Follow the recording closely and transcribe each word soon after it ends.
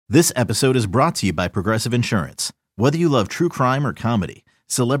This episode is brought to you by Progressive Insurance. Whether you love true crime or comedy,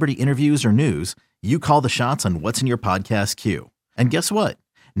 celebrity interviews or news, you call the shots on what's in your podcast queue. And guess what?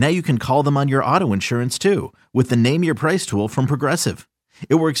 Now you can call them on your auto insurance too with the Name Your Price tool from Progressive.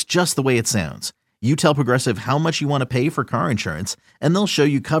 It works just the way it sounds. You tell Progressive how much you want to pay for car insurance, and they'll show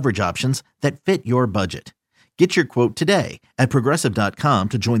you coverage options that fit your budget. Get your quote today at Progressive.com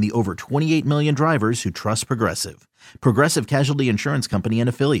to join the over 28 million drivers who trust Progressive. Progressive Casualty Insurance Company and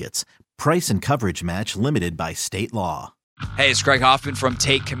Affiliates. Price and coverage match limited by state law. Hey, it's Greg Hoffman from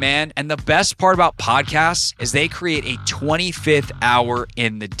Take Command, and the best part about podcasts is they create a 25th hour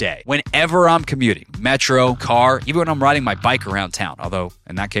in the day. Whenever I'm commuting, metro, car, even when I'm riding my bike around town, although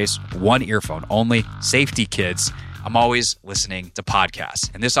in that case, one earphone only, safety kids, I'm always listening to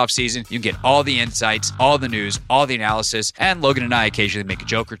podcasts. And this offseason, you can get all the insights, all the news, all the analysis, and Logan and I occasionally make a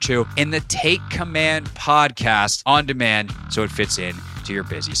joke or two in the Take Command podcast on demand so it fits in to your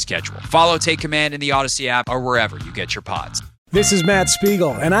busy schedule. Follow Take Command in the Odyssey app or wherever you get your pods. This is Matt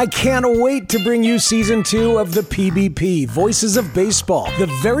Spiegel, and I can't wait to bring you Season 2 of the PBP, Voices of Baseball. The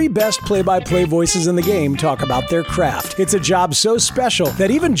very best play-by-play voices in the game talk about their craft. It's a job so special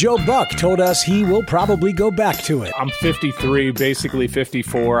that even Joe Buck told us he will probably go back to it. I'm 53, basically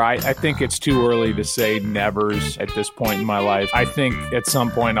 54. I think it's too early to say nevers at this point in my life. I think at some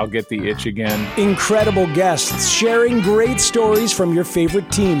point I'll get the itch again. Incredible guests sharing great stories from your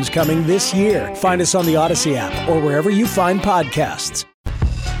favorite teams coming this year. Find us on the Odyssey app or wherever you find podcasts. All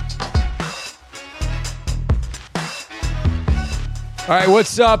right,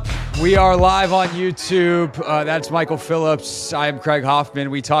 what's up? We are live on YouTube. That's Michael Phillips. I'm Craig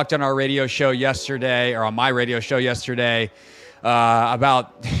Hoffman. We talked on our radio show yesterday, or on my radio show yesterday,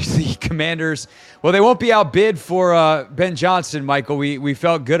 about the Commanders. Well, they won't be outbid for Ben Johnson, Michael. We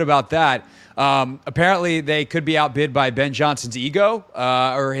felt good about that. Apparently, they could be outbid by Ben Johnson's ego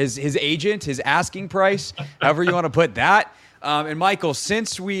or his agent, his asking price, however you want to put that. And Michael,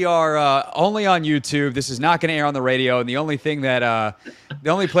 since we are only on YouTube, this is not going to air on the radio, and the only thing that,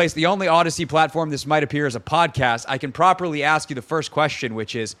 the only Odyssey platform this might appear as a podcast, I can properly ask you the first question,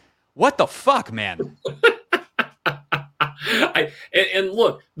 which is, what the fuck, man? And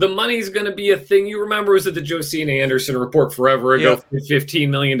look, the money's going to be a thing. You remember, was it the Josina Anderson report forever ago, yep. $15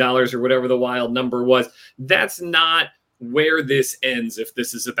 million or whatever the wild number was? That's not where this ends. If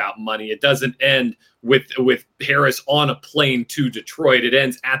this is about money, it doesn't end with Harris on a plane to Detroit. It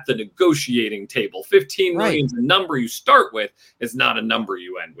ends at the negotiating table. 15 million is a number you start with. It's not a number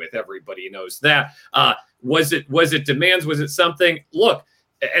you end with. Everybody knows that. Was it demands? Was it something? Look,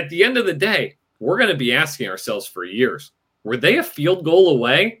 at the end of the day, we're going to be asking ourselves for years, were they a field goal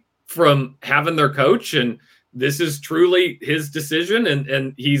away from having their coach? And this is truly his decision,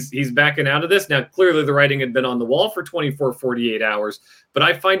 and he's backing out of this. Now, clearly the writing had been on the wall for 24, 48 hours, but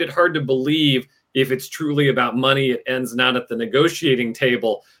I find it hard to believe if it's truly about money, it ends not at the negotiating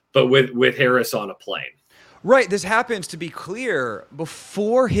table, but with Harris on a plane. Right. This happens, to be clear,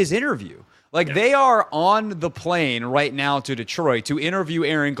 before his interview. They are on the plane right now to Detroit to interview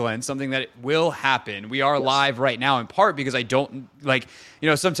Aaron Glenn, something that will happen. We are live right now in part because I don't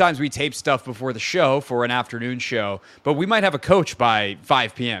sometimes we tape stuff before the show for an afternoon show, but we might have a coach by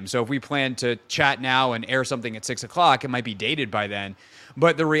 5 p.m. So if we plan to chat now and air something at 6 o'clock, it might be dated by then.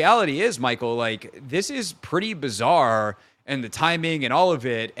 But the reality is, Michael, this is pretty bizarre, and the timing and all of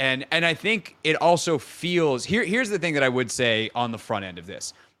it. And I think it also feels, here's the thing that I would say on the front end of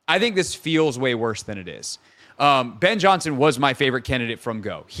this. I think this feels way worse than it is. Ben Johnson was my favorite candidate from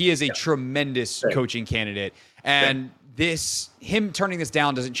Go. He is a tremendous coaching candidate. And him turning this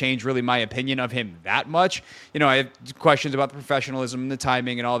down doesn't change really my opinion of him that much. I have questions about the professionalism and the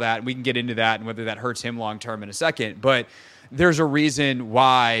timing and all that. And we can get into that and whether that hurts him long-term in a second. But there's a reason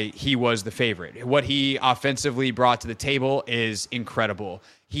why he was the favorite. What he offensively brought to the table is incredible.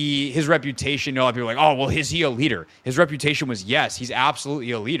 His reputation, a lot of people are like, oh, well, is he a leader? His reputation was, yes, he's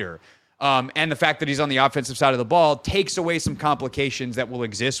absolutely a leader. And the fact that he's on the offensive side of the ball takes away some complications that will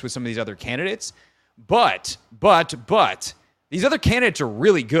exist with some of these other candidates. But these other candidates are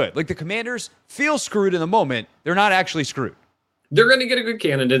really good. The Commanders feel screwed in the moment. They're not actually screwed. They're going to get a good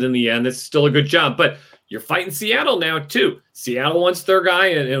candidate in the end. It's still a good job. But you're fighting Seattle now, too. Seattle wants their guy,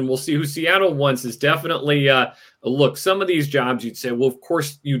 and we'll see who Seattle wants. Is definitely, look, some of these jobs you'd say, well, of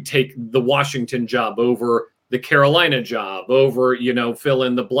course you take the Washington job over the Carolina job, over, fill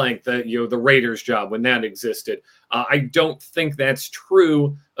in the blank, the Raiders job when that existed. I don't think that's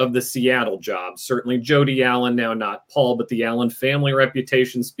true of the Seattle job. Certainly Jody Allen, now not Paul, but the Allen family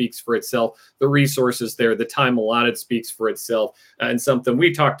reputation speaks for itself. The resources there, the time allotted speaks for itself. And something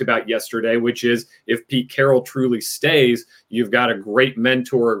we talked about yesterday, which is if Pete Carroll truly stays, you've got a great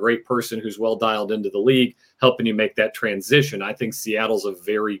mentor, a great person who's well dialed into the league, helping you make that transition. I think Seattle's a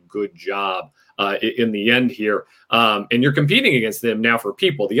very good job in the end here. And you're competing against them now for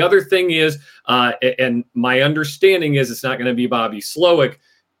people. The other thing is, and my understanding is it's not going to be Bobby Slowick.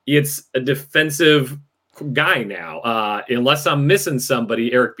 It's a defensive guy now. Unless I'm missing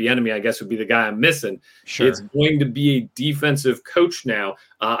somebody, Eric Bieniemy, I guess, would be the guy I'm missing. Sure. It's going to be a defensive coach now.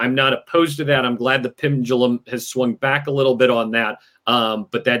 I'm not opposed to that. I'm glad the pendulum has swung back a little bit on that.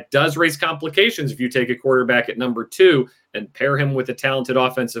 But that does raise complications if you take a quarterback at number 2 and pair him with a talented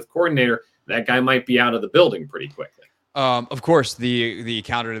offensive coordinator. That guy might be out of the building pretty quickly. Of course, the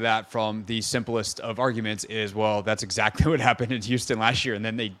counter to that from the simplest of arguments is, well, that's exactly what happened in Houston last year, and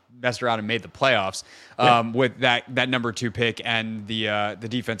then they messed around and made the playoffs with that number 2 pick and the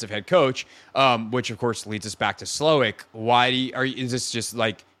defensive head coach, which of course leads us back to Slowick. Is this just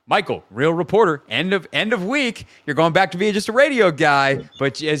like Michael, real reporter, end of week, you're going back to being just a radio guy?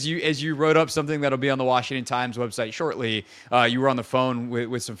 But as you wrote up something that'll be on the Washington Times website shortly, you were on the phone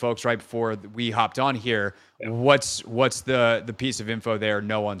with some folks right before we hopped on here. What's the piece of info there?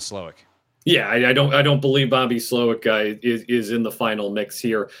 No on Slowick. Yeah, I don't believe Bobby Slowick is in the final mix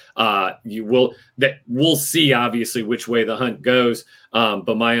here. We'll see obviously which way the hunt goes.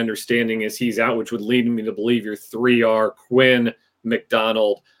 But my understanding is he's out, which would lead me to believe your 3 are Quinn,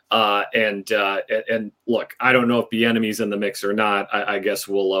 McDonald, and look, I don't know if Bieniemy's in the mix or not. I guess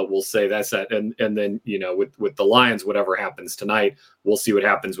we'll say that's that. And then, with the Lions, whatever happens tonight, we'll see what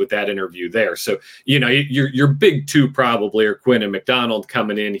happens with that interview there. So, your big 2 probably are Quinn and McDonald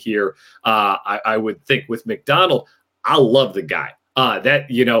coming in here. I would think with McDonald, I love the guy.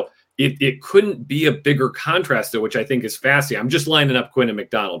 It couldn't be a bigger contrast, though, which I think is fascinating. I'm just lining up Quinn and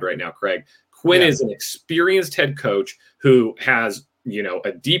McDonald right now, Craig. Quinn is an experienced head coach who has,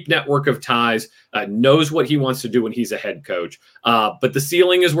 a deep network of ties, knows what he wants to do when he's a head coach. But the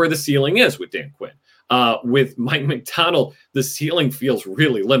ceiling is where the ceiling is with Dan Quinn. With Mike McDonald, the ceiling feels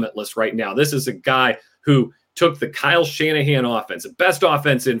really limitless right now. This is a guy who took the Kyle Shanahan offense, the best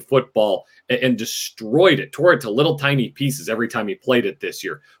offense in football, and destroyed it, tore it to little tiny pieces every time he played it this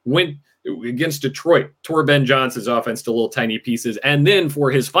year. Went against Detroit, tore Ben Johnson's offense to little tiny pieces, and then for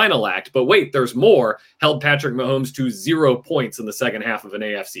his final act, but wait, there's more, held Patrick Mahomes to 0 points in the second half of an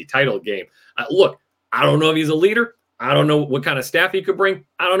AFC title game. Look, I don't know if he's a leader. I don't know what kind of staff he could bring.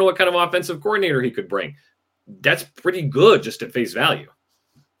 I don't know what kind of offensive coordinator he could bring. That's pretty good just at face value.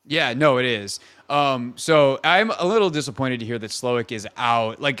 Yeah, no, it is. So I'm a little disappointed to hear that Slowick is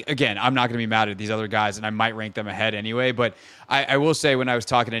out. Like, again, I'm not going to be mad at these other guys, and I might rank them ahead anyway. But I will say, when I was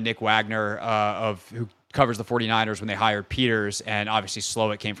talking to Nick Wagner, who covers the 49ers when they hired Peters, and obviously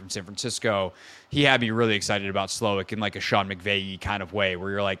Slowick came from San Francisco, he had me really excited about Slowick in like a Sean McVay kind of way, where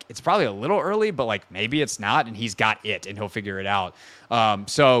you're like, it's probably a little early, but like maybe it's not, and he's got it, and he'll figure it out.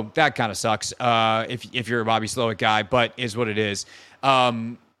 So that kind of sucks if you're a Bobby Slowick guy, but is what it is.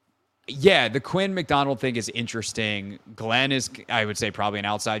 Yeah, the Quinn McDonald thing is interesting. Glenn is, I would say, probably an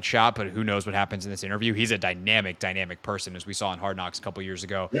outside shot, but who knows what happens in this interview. He's a dynamic person, as we saw in Hard Knocks a couple years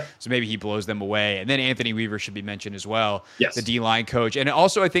ago. Yeah. So maybe he blows them away. And then Anthony Weaver should be mentioned as well, yes, the D-line coach. And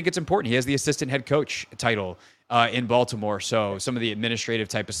also, I think it's important. He has the assistant head coach title in Baltimore. So some of the administrative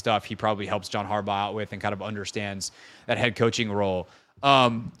type of stuff he probably helps John Harbaugh out with and kind of understands that head coaching role. So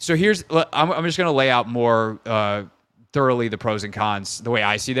I'm just going to lay out more thoroughly the pros and cons, the way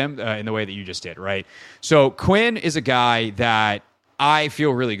I see them, in the way that you just did, right? So Quinn is a guy that I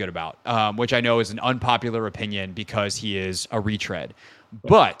feel really good about, which I know is an unpopular opinion because he is a retread.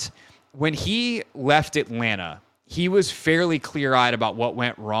 But when he left Atlanta, he was fairly clear-eyed about what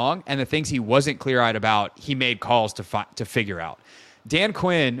went wrong, and the things he wasn't clear-eyed about, he made calls to figure out. Dan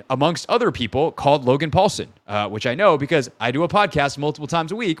Quinn, amongst other people, called Logan Paulson, which I know because I do a podcast multiple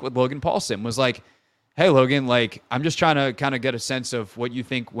times a week with Logan Paulson, was like, hey, Logan, like, I'm just trying to kind of get a sense of what you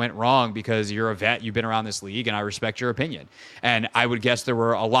think went wrong because you're a vet, you've been around this league, and I respect your opinion. And I would guess there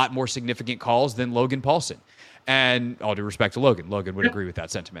were a lot more significant calls than Logan Paulson. And all due respect to Logan would agree with that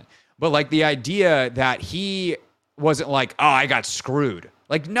sentiment. But, like, the idea that he wasn't like, oh, I got screwed.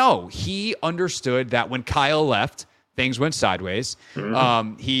 Like, no, he understood that when Kyle left, things went sideways.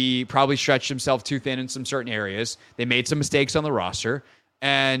 Mm-hmm. He probably stretched himself too thin in some certain areas. They made some mistakes on the roster.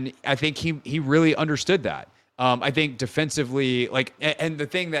 And I think he really understood that. I think defensively, and the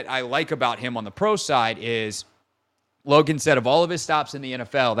thing that I like about him on the pro side is Logan said of all of his stops in the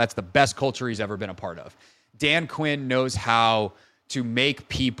NFL, that's the best culture he's ever been a part of. Dan Quinn knows how to make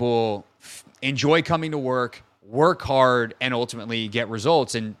people enjoy coming to work hard, and ultimately get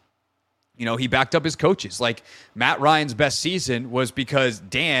results. And, he backed up his coaches. Like, Matt Ryan's best season was because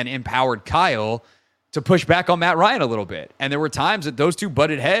Dan empowered Kyle to push back on Matt Ryan a little bit. And there were times that those two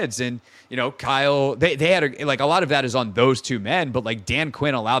butted heads, and, Kyle, they had a lot of that is on those two men, but like Dan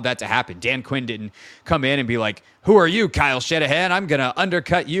Quinn allowed that to happen. Dan Quinn didn't come in and be like, who are you, Kyle Shanahan? I'm going to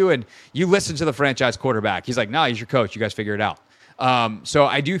undercut you. And you listen to the franchise quarterback. He's like, nah, he's your coach. You guys figure it out. So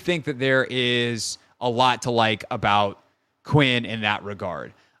I do think that there is a lot to like about Quinn in that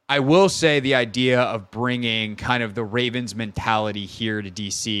regard. I will say the idea of bringing kind of the Ravens mentality here to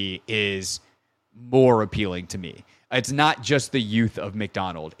DC is more appealing to me. It's not just the youth of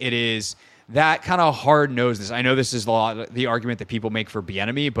McDonald. It is that kind of hard-nosedness. I know this is a lot the argument that people make for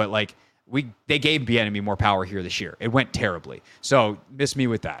Bieniemy, but like they gave Bieniemy more power here this year. It went terribly. So miss me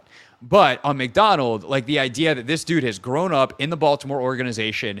with that. But on McDonald, like the idea that this dude has grown up in the Baltimore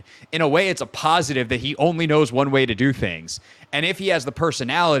organization, in a way it's a positive that he only knows one way to do things. And if he has the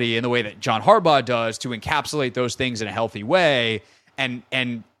personality in the way that John Harbaugh does to encapsulate those things in a healthy way and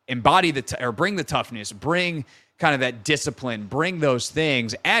embody or bring the toughness, bring kind of that discipline, bring those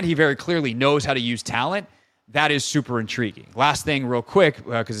things, and he very clearly knows how to use talent, that is super intriguing. Last thing real quick,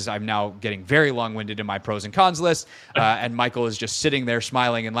 because I'm now getting very long-winded in my pros and cons list, and Michael is just sitting there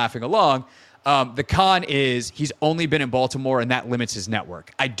smiling and laughing along. The con is he's only been in Baltimore, and that limits his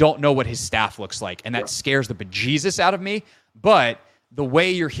network. I don't know what his staff looks like, and that scares the bejesus out of me, but the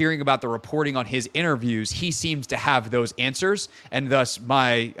way you're hearing about the reporting on his interviews, he seems to have those answers, and thus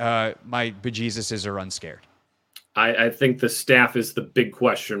my bejesuses are unscared. I think the staff is the big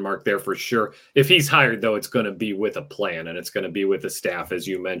question mark there for sure. If he's hired, though, it's going to be with a plan, and it's going to be with the staff, as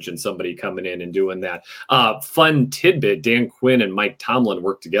you mentioned, somebody coming in and doing that. Fun tidbit, Dan Quinn and Mike Tomlin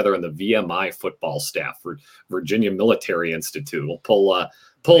worked together on the VMI football staff for Virginia Military Institute. We'll pull that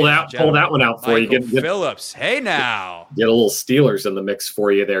one out for Michael you. Get Phillips. Hey, now. Get a little Steelers in the mix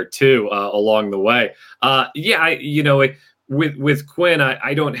for you there, too, along the way. With Quinn,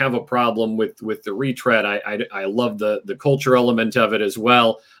 I don't have a problem with the retread. I love the culture element of it as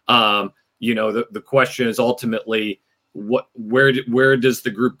well. The question is ultimately where does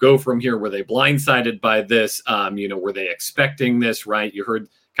the group go from here? Were they blindsided by this? Were they expecting this? Right? You heard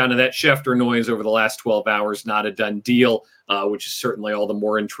kind of that Schefter noise over the last 12 hours. Not a done deal, which is certainly all the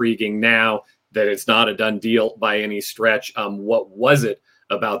more intriguing now that it's not a done deal by any stretch. What was it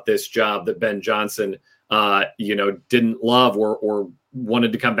about this job that Ben Johnson didn't love or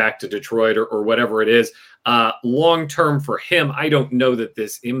wanted to come back to Detroit or whatever it is? Long-term for him, I don't know that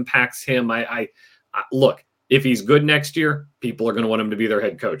this impacts him. I look, if he's good next year, people are going to want him to be their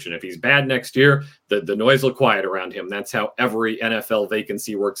head coach. And if he's bad next year, the noise will quiet around him. That's how every NFL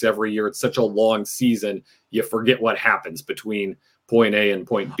vacancy works every year. It's such a long season. You forget what happens between point A and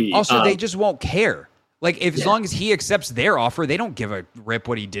point B. Also, they just won't care. Like, as long as he accepts their offer, they don't give a rip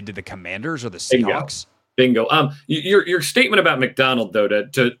what he did to the Commanders or the Seahawks. Bingo. Your statement about McDonald, though,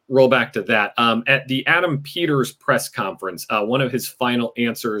 to roll back to that, at the Adam Peters press conference, one of his final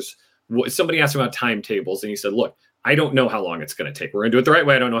answers, somebody asked him about timetables, and he said, look, I don't know how long it's going to take. We're going to do it the right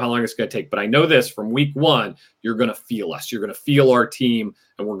way. I don't know how long it's going to take, but I know this from week one, you're going to feel us. You're going to feel our team,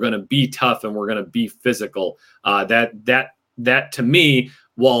 and we're going to be tough, and we're going to be physical. That to me,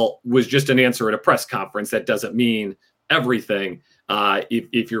 while was just an answer at a press conference, that doesn't mean everything.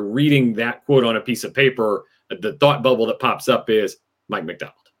 If you're reading that quote on a piece of paper, the thought bubble that pops up is Mike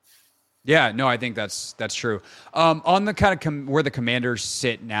McDonald. Yeah, no, I think that's true. On the kind of where the Commanders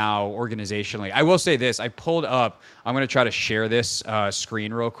sit now organizationally, I will say this. I pulled up, I'm going to try to share this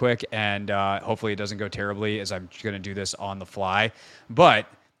screen real quick, and hopefully it doesn't go terribly as I'm going to do this on the fly. But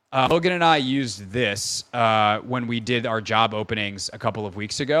Logan and I used this when we did our job openings a couple of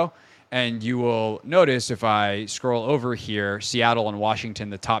weeks ago. And you will notice if I scroll over here, Seattle and Washington,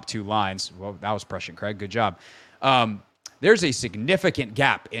 the top two lines. Well, that was prescient, Craig. Good job. There's a significant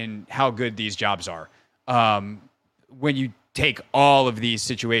gap in how good these jobs are. When you take all of these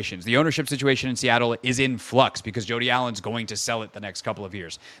situations, the ownership situation in Seattle is in flux because Jody Allen's going to sell it the next couple of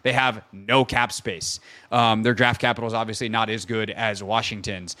years. They have no cap space. Their draft capital is obviously not as good as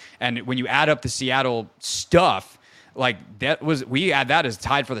Washington's. And when you add up the Seattle stuff, like we had that as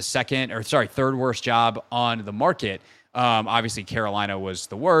tied for the third worst job on the market. Obviously Carolina was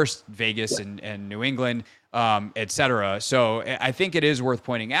the worst, Vegas and New England, et cetera. So I think it is worth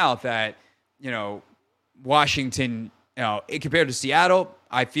pointing out that, Washington, compared to Seattle,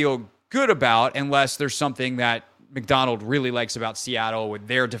 I feel good about, unless there's something that McDonald really likes about Seattle with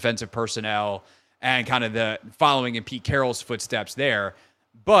their defensive personnel and kind of the following in Pete Carroll's footsteps there.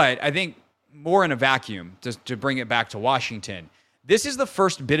 But I think more in a vacuum, to bring it back to Washington, this is the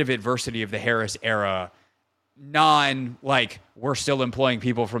first bit of adversity of the Harris era like we're still employing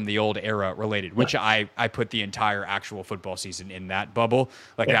people from the old era related, which I put the entire actual football season in that bubble.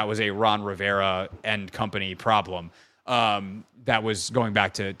 Like that was a Ron Rivera and company problem that was going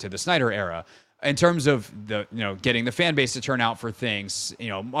back to the Snyder era. In terms of the, getting the fan base to turn out for things,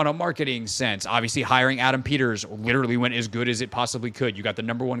 on a marketing sense, obviously hiring Adam Peters literally went as good as it possibly could. You got the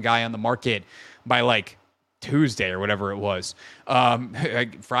number one guy on the market by like Tuesday or whatever it was,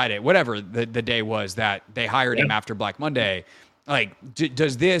 Friday, whatever the day was that they hired him after Black Monday. Like,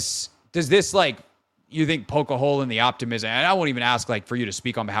 does this like, you think poke a hole in the optimism? And I won't even ask like for you to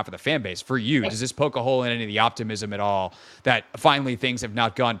speak on behalf of the fan base. For you, does this poke a hole in any of the optimism at all that finally things have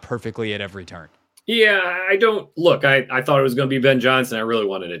not gone perfectly at every turn? Yeah, I don't look. I thought it was going to be Ben Johnson. I really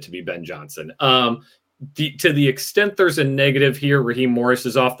wanted it to be Ben Johnson. To the extent there's a negative here, Raheem Morris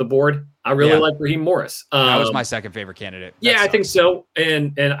is off the board. I really like Raheem Morris. That was my second favorite candidate. I think so.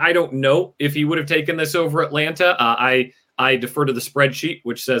 And I don't know if he would have taken this over Atlanta. I defer to the spreadsheet,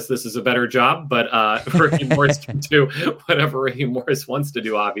 which says this is a better job, but Raheem Morris can do whatever Raheem Morris wants to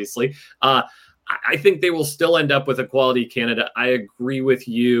do, obviously. I think they will still end up with a quality candidate. I agree with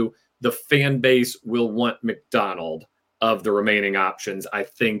you. The fan base will want McDonald of the remaining options. I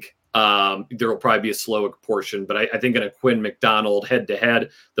think there will probably be a slow portion, but I think in a Quinn McDonald head-to-head,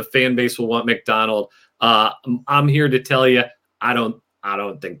 the fan base will want McDonald. I'm here to tell you, I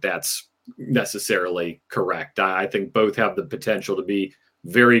don't think that's necessarily correct. I think both have the potential to be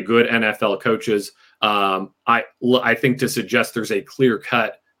very good NFL coaches. I think to suggest there's a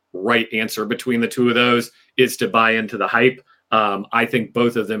clear-cut right answer between the two of those is to buy into the hype. I think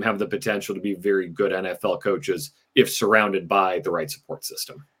both of them have the potential to be very good NFL coaches if surrounded by the right support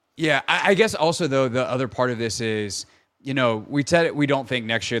system. Yeah, I guess also, though, the other part of this is, we said it, we don't think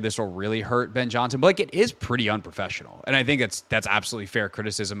next year this will really hurt Ben Johnson, but like it is pretty unprofessional. And I think that's absolutely fair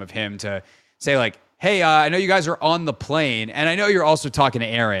criticism of him to say like, hey, I know you guys are on the plane and I know you're also talking to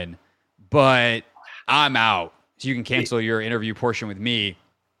Aaron, but I'm out. So you can cancel your interview portion with me.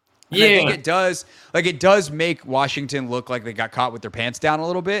 And I think it does make Washington look like they got caught with their pants down a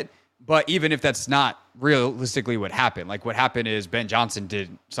little bit. But even if that's not realistically what happened, like what happened is Ben Johnson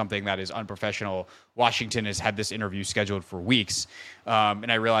did something that is unprofessional. Washington has had this interview scheduled for weeks.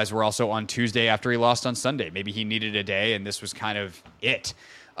 And I realize we're also on Tuesday after he lost on Sunday. Maybe he needed a day and this was kind of it.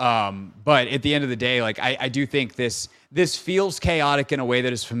 But at the end of the day, like I do think this feels chaotic in a way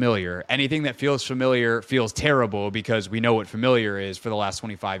that is familiar. Anything that feels familiar feels terrible because we know what familiar is for the last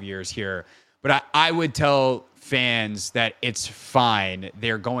 25 years here. But I would tell fans that it's fine.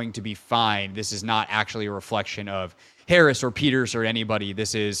 They're going to be fine. This is not actually a reflection of Harris or Peters or anybody.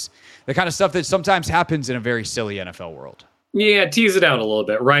 This is the kind of stuff that sometimes happens in a very silly NFL world. Yeah, tease it out a little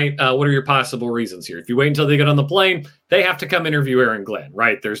bit, right? What are your possible reasons here? If you wait until they get on the plane, they have to come interview Aaron Glenn,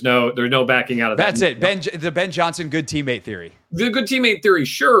 right? There's no backing out of that. That's it. The Ben Johnson good teammate theory. The good teammate theory,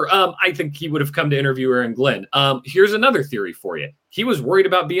 sure. I think he would have come to interview Aaron Glenn. Here's another theory for you. He was worried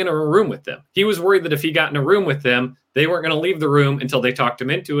about being in a room with them. He was worried that if he got in a room with them, they weren't going to leave the room until they talked him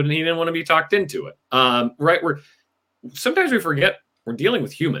into it, and he didn't want to be talked into it. Right? Sometimes we forget we're dealing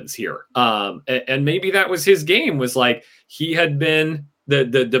with humans here. And maybe that was his game, was like he had been,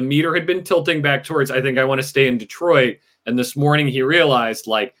 the meter had been tilting back towards, I think I want to stay in Detroit. And this morning he realized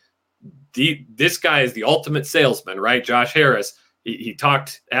like this guy is the ultimate salesman, right? Josh Harris. He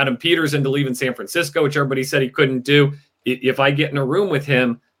talked Adam Peters into leaving San Francisco, which everybody said he couldn't do. If I get in a room with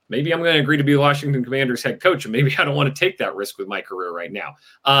him, maybe I'm going to agree to be the Washington Commanders head coach. And maybe I don't want to take that risk with my career right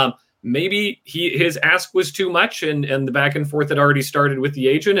now. Maybe his ask was too much and the back and forth had already started with the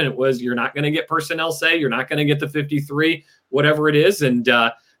agent, and it was, you're not going to get personnel say, you're not going to get the 53, whatever it is. And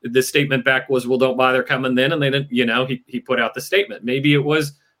the statement back was, well, don't bother coming then. And they didn't, he put out the statement. Maybe it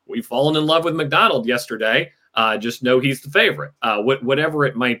was, we've fallen in love with McDonald yesterday. Just know he's the favorite. Whatever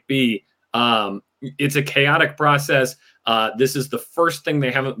it might be. It's a chaotic process. This is the first thing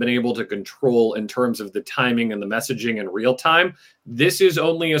they haven't been able to control in terms of the timing and the messaging in real time. This is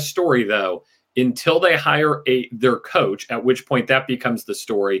only a story, though, until they hire their coach, at which point that becomes the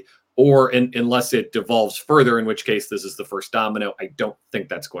story, or unless it devolves further, in which case this is the first domino. I don't think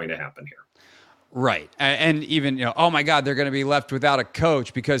that's going to happen here. Right. And even, oh my God, they're going to be left without a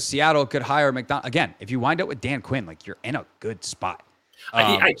coach because Seattle could hire McDonald. Again, if you wind up with Dan Quinn, like you're in a good spot.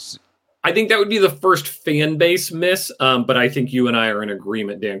 I think that would be the first fan base miss, but I think you and I are in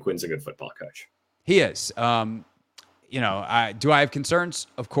agreement. Dan Quinn's a good football coach. He is. Do I have concerns?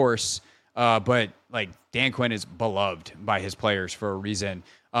 Of course. But like Dan Quinn is beloved by his players for a reason.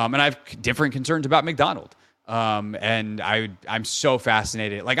 And I have different concerns about McDonald. And I'm so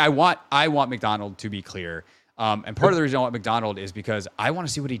fascinated. Like I want McDonald to be clear. And part of the reason I want Macdonald is because I want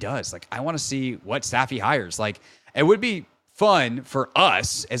to see what he does. Like, I want to see what staff he hires. Like, it would be fun for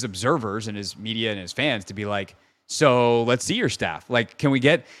us as observers and as media and as fans to be like, so let's see your staff. Like, can we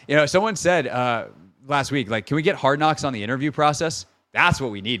get, someone said last week, like, can we get Hard Knocks on the interview process? That's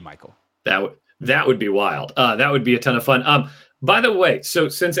what we need, Michael. That would be wild. That would be a ton of fun. By the way, so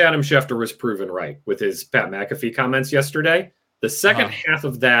since Adam Schefter was proven right with his Pat McAfee comments yesterday, the second half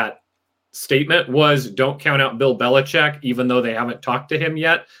of that statement was don't count out Bill Belichick, even though they haven't talked to him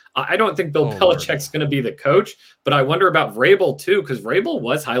yet. I don't think Bill Belichick's going to be the coach, but I wonder about Vrabel too, because Vrabel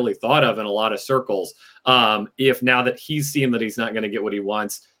was highly thought of in a lot of circles. If now that he's seen that he's not going to get what he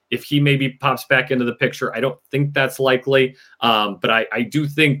wants, if he maybe pops back into the picture, I don't think that's likely. But I do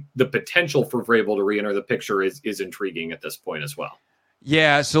think the potential for Vrabel to re-enter the picture is intriguing at this point as well.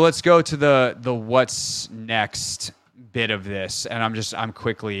 Yeah, so let's go to the what's next bit of this, and I'm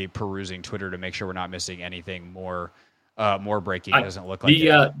quickly perusing Twitter to make sure we're not missing anything more breaking. It doesn't look like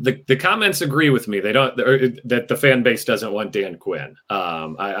the comments agree with me. They don't that the fan base doesn't want Dan Quinn.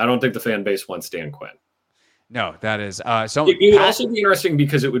 I don't think the fan base wants Dan Quinn. No, that is so. It would also be interesting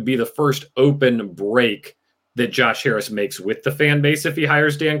because it would be the first open break that Josh Harris makes with the fan base if he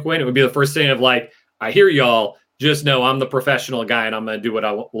hires Dan Quinn. It would be the first thing of like, I hear y'all. Just know I'm the professional guy, and I'm going to do what I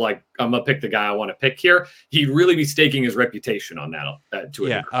like. I'm going to pick the guy I want to pick here. He'd really be staking his reputation on that. To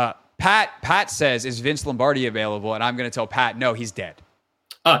a degree. Pat says, "Is Vince Lombardi available?" And I'm going to tell Pat, no, he's dead.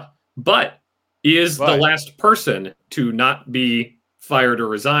 But is the last person to not be fired or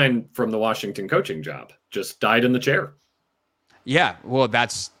resign from the Washington coaching job. Just died in the chair. Yeah, well,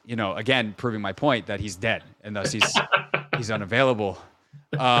 that's, again, proving my point that he's dead and thus he's unavailable.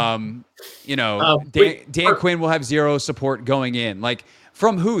 Dan Quinn will have zero support going in. Like,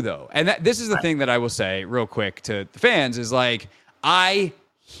 from who, though? And this is the thing that I will say real quick to the fans is like, I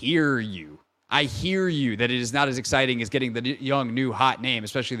hear you. I hear you that it is not as exciting as getting the young, new, hot name,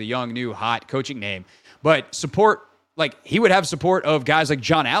 especially the young, new, hot coaching name. But support, like, he would have support of guys like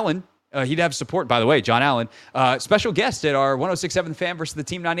John Allen. He'd have support, by the way, John Allen, special guest at our 106.7 Fan versus the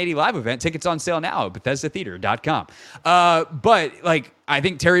Team 980 live event. Tickets on sale now at BethesdaTheater.com. But, like, I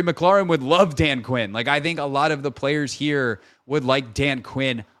think Terry McLaurin would love Dan Quinn. Like, I think a lot of the players here would like Dan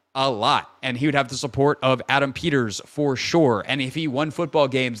Quinn a lot. And he would have the support of Adam Peters for sure. And if he won football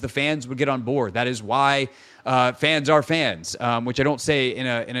games, the fans would get on board. That is why fans are fans, which I don't say in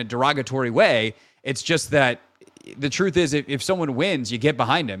a derogatory way. It's just that the truth is, if someone wins, you get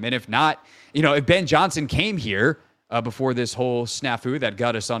behind him. And if not, if Ben Johnson came here before this whole snafu that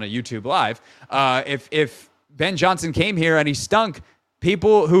got us on a YouTube live, if Ben Johnson came here and he stunk,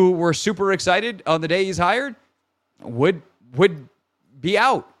 people who were super excited on the day he's hired would be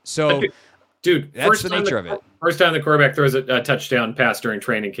out. So, dude, that's the nature of it. First time the quarterback throws a touchdown pass during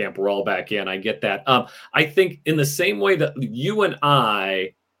training camp, we're all back in. I get that. I think in the same way that you and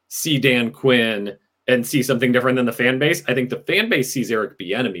I see Dan Quinn and see something different than the fan base, I think the fan base sees Eric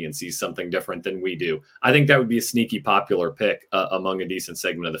Bieniemy and sees something different than we do. I think that would be a sneaky popular pick among a decent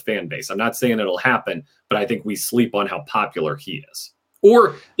segment of the fan base. I'm not saying it'll happen, but I think we sleep on how popular he is.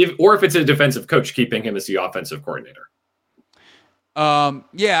 Or if it's a defensive coach keeping him as the offensive coordinator.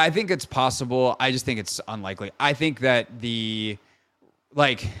 Yeah, I think it's possible. I just think it's unlikely. I think that my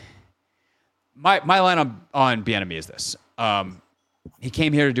line on Bieniemy is this. He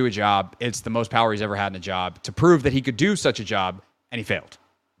came here to do a job. It's the most power he's ever had in a job to prove that he could do such a job, and he failed.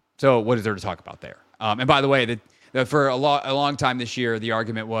 So what is there to talk about there? And by the way, for a long time this year, the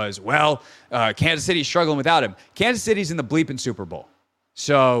argument was, Kansas City's struggling without him. Kansas City's in the bleeping Super Bowl.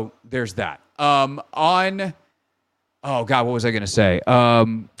 So there's that. What was I going to say?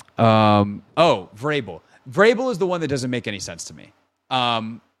 Vrabel. Vrabel is the one that doesn't make any sense to me.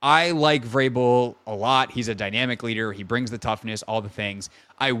 I like Vrabel a lot. He's a dynamic leader. He brings the toughness, all the things.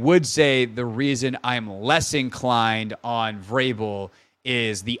 I would say the reason I'm less inclined on Vrabel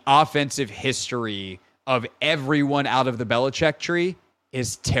is the offensive history of everyone out of the Belichick tree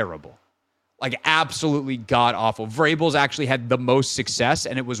is terrible. Like, absolutely god-awful. Vrabel's actually had the most success,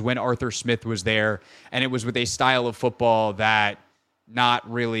 and it was when Arthur Smith was there, and it was with a style of football that not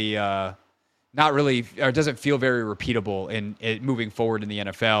really or doesn't feel very repeatable in moving forward in the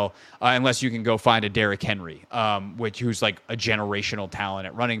NFL, unless you can go find a Derrick Henry, who's like a generational talent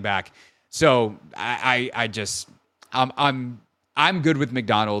at running back. So I'm good with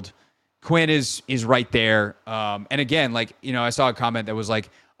Macdonald. Quinn is right there. And again, I saw a comment that was like,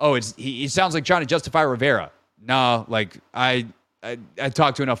 he sounds like trying to justify Rivera. No, like I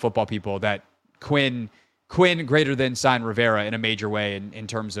talked to enough football people that Quinn greater than sign Rivera in a major way in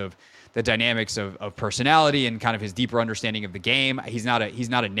terms of the dynamics of personality and kind of his deeper understanding of the game. He's not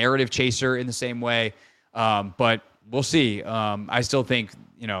a narrative chaser in the same way. But we'll see. I still think,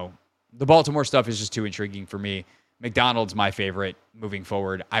 the Baltimore stuff is just too intriguing for me. McDonald's my favorite moving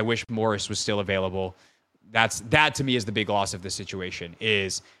forward. I wish Morris was still available. That to me is the big loss of the situation.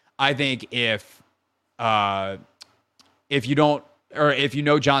 Is I think if you don't, or if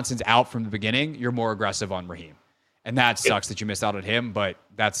Johnson's out from the beginning, you're more aggressive on Raheem, and that sucks that you missed out on him. But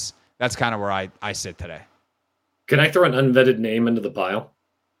that's kind of where I sit today. Can I throw an unvetted name into the pile?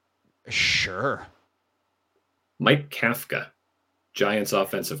 Sure. Mike Kafka, Giants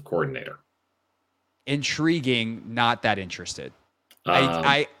offensive coordinator. Intriguing, not that interested.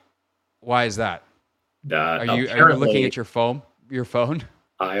 Why is that? Are you looking at your phone?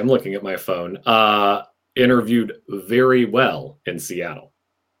 I am looking at my phone. Interviewed very well in Seattle.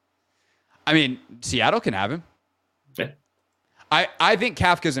 I mean, Seattle can have him. Yeah. I think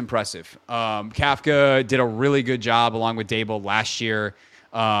Kafka's impressive. Kafka did a really good job along with Dable last year.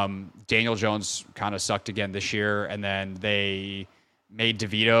 Daniel Jones kind of sucked again this year, and then they made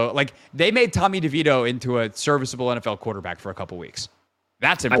DeVito. They made Tommy DeVito into a serviceable NFL quarterback for a couple weeks.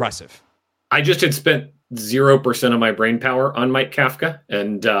 That's impressive. I just had spent 0% of my brain power on Mike Kafka,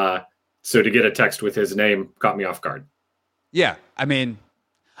 and so to get a text with his name caught me off guard. Yeah, I mean,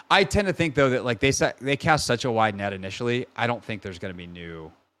 I tend to think though that they cast such a wide net initially. I don't think there's going to be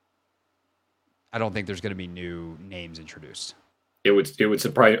new names introduced. It would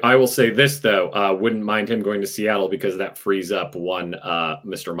surprise. I will say this though, wouldn't mind him going to Seattle because that frees up one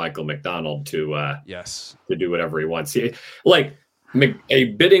Mr. Michael McDonald to do whatever he wants. A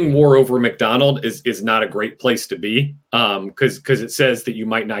bidding war over McDonald is not a great place to be because it says that you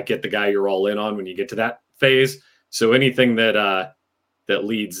might not get the guy you're all in on when you get to that phase. So anything that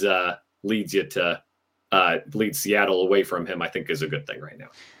leads Seattle away from him, I think is a good thing right now.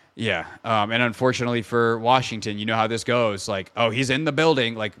 Yeah. And unfortunately for Washington, you know how this goes. He's in the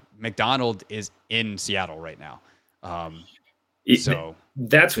building. McDonald is in Seattle right now. So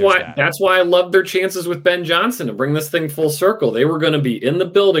that's why I love their chances with Ben Johnson to bring this thing full circle. They were going to be in the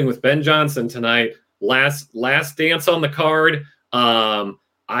building with Ben Johnson tonight. Last dance on the card.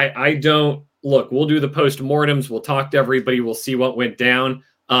 I don't look. We'll do the postmortems. We'll talk to everybody. We'll see what went down.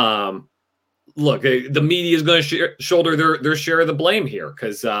 Look, the media is going to shoulder their share of the blame here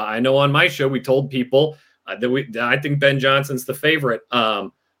because I know on my show we told people that I think Ben Johnson's the favorite.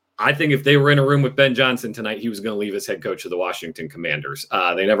 I think if they were in a room with Ben Johnson tonight, he was going to leave as head coach of the Washington Commanders.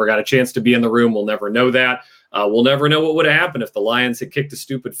 They never got a chance to be in the room. We'll never know that. We'll never know what would have happened if the Lions had kicked a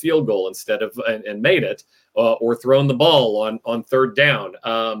stupid field goal instead of and made it or thrown the ball on third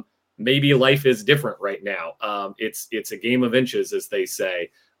down. Maybe life is different right now. It's a game of inches, as they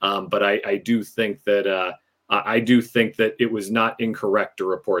say. But I do think that it was not incorrect to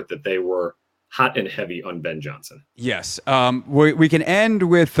report that they were hot and heavy on Ben Johnson. Yes. We can end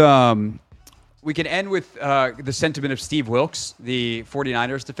with the sentiment of Steve Wilkes, the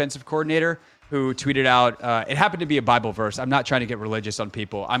 49ers defensive coordinator, who tweeted out, it happened to be a Bible verse. I'm not trying to get religious on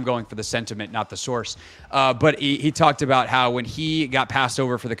people. I'm going for the sentiment, not the source. But he talked about how when he got passed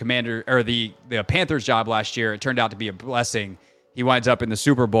over for the Commander or the Panthers job last year, it turned out to be a blessing. He winds up in the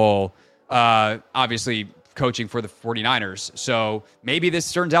Super Bowl, obviously coaching for the 49ers. So maybe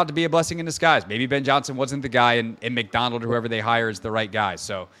this turns out to be a blessing in disguise. Maybe Ben Johnson wasn't the guy and McDonald or whoever they hire is the right guy.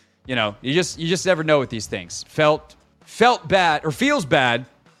 So, you just never know with these things. Felt bad or feels bad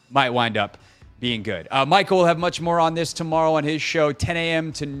might wind up being good. Michael will have much more on this tomorrow on his show, 10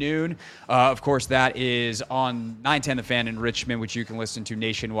 a.m. to noon. Of course, that is on 910 The Fan in Richmond, which you can listen to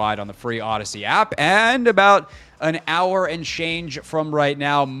nationwide on the free Odyssey app. And about an hour and change from right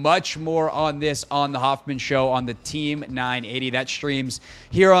now, much more on this on The Hoffman Show on the Team 980. That streams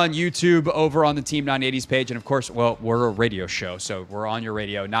here on YouTube over on the Team 980's page. And, of course, we're a radio show, so we're on your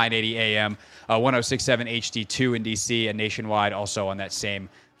radio, 980 AM, 106.7 HD2 in D.C. and nationwide also on that same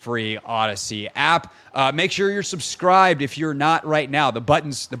free Odyssey app. Make sure you're subscribed if you're not right now. The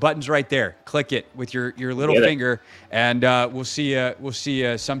button's right there. Click it with your little finger, and we'll see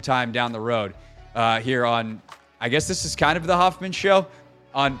you sometime down the road here on. I guess this is kind of the Hoffman Show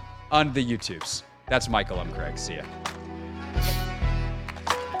on the YouTubes. That's Michael. I'm Craig. See ya.